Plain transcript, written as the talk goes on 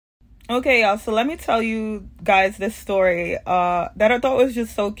Okay, y'all, so let me tell you guys this story that I thought was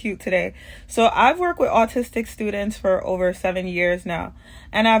just so cute today. So I've worked with autistic students for over 7 years now,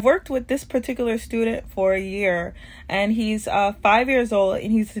 and I've worked with this particular student for a year, and he's 5 years old,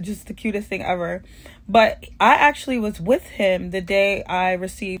 and he's just the cutest thing ever. But I actually was with him the day I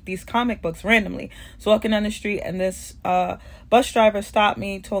received these comic books randomly. So walking down the street, and this bus driver stopped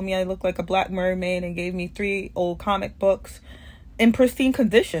me, told me I looked like a black mermaid, and gave me 3 old comic books in pristine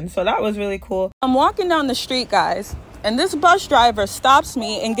condition. So that was really cool. I'm walking down the street, guys, and this bus driver stops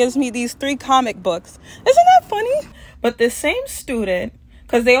me and gives me these 3 comic books. Isn't that funny? But the same student,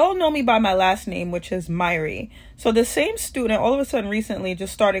 because they all know me by my last name, which is Myri. So the same student all of a sudden recently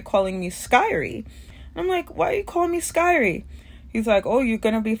just started calling me Skyri. I'm like, why are you calling me Skyri? He's like, oh, you're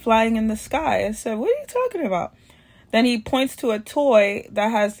gonna be flying in the sky. I said, what are you talking about? Then he points to a toy that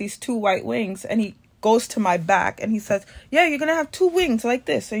has these 2 white wings, and he goes to my back and he says, yeah, you're gonna have 2 wings like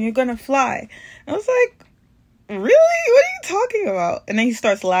this and you're gonna fly. And I was like, really? What are you talking about? And then he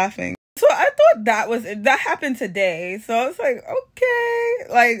starts laughing. So I thought that happened today. So I was like,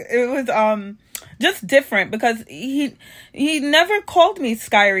 okay. Like, it was just different because he never called me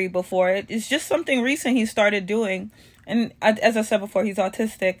Skyri before. It's just something recent he started doing. And as I said before, he's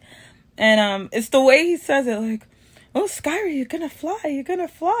autistic. And it's the way he says it, like, oh, Skyri, you're gonna fly, you're gonna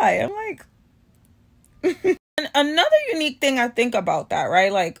fly. I'm like, and another unique thing I think about that,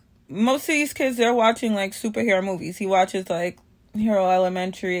 right? Like, most of these kids, they're watching like superhero movies. He watches like Hero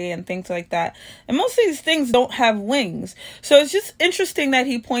Elementary and things like that. And most of these things don't have wings. So it's just interesting that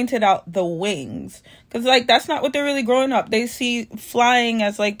he pointed out the wings. Because like, that's not what they're really growing up. They see flying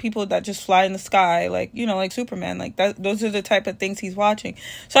as like people that just fly in the sky. Like, you know, like Superman. Like that. Those are the type of things he's watching.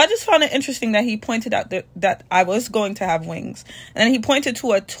 So I just found it interesting that he pointed out that I was going to have wings. And he pointed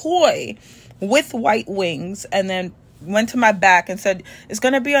to a toy with white wings, and then went to my back and said, it's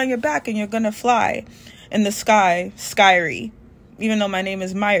going to be on your back and you're going to fly in the sky, Skyri, even though my name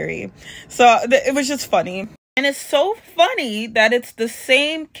is Myri. So it was just funny. And it's so funny that it's the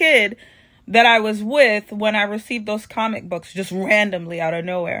same kid that I was with when I received those comic books just randomly out of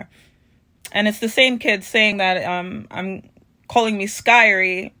nowhere. And it's the same kid saying that I'm calling me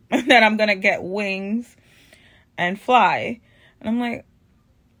Skyri, that I'm going to get wings and fly. And I'm like,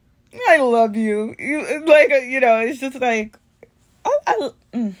 I love you. It's just like,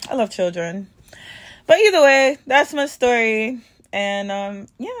 I love children. But either way, that's my story. And,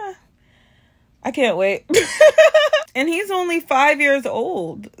 yeah, I can't wait. And he's only 5 years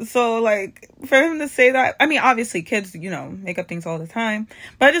old. So, like, for him to say that, I mean, obviously kids, make up things all the time.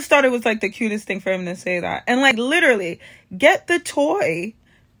 But I just thought it was, like, the cutest thing for him to say that. And, like, literally, get the toy.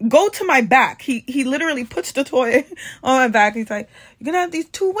 Go to my back. He literally puts the toy on my back. He's like, you're going to have these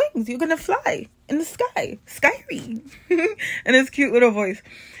 2 wings. You're going to fly in the sky. Skyri. And his cute little voice.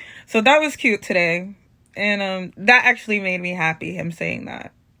 So that was cute today. And that actually made me happy, him saying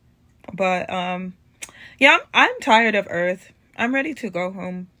that. But yeah, I'm tired of Earth. I'm ready to go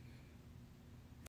home.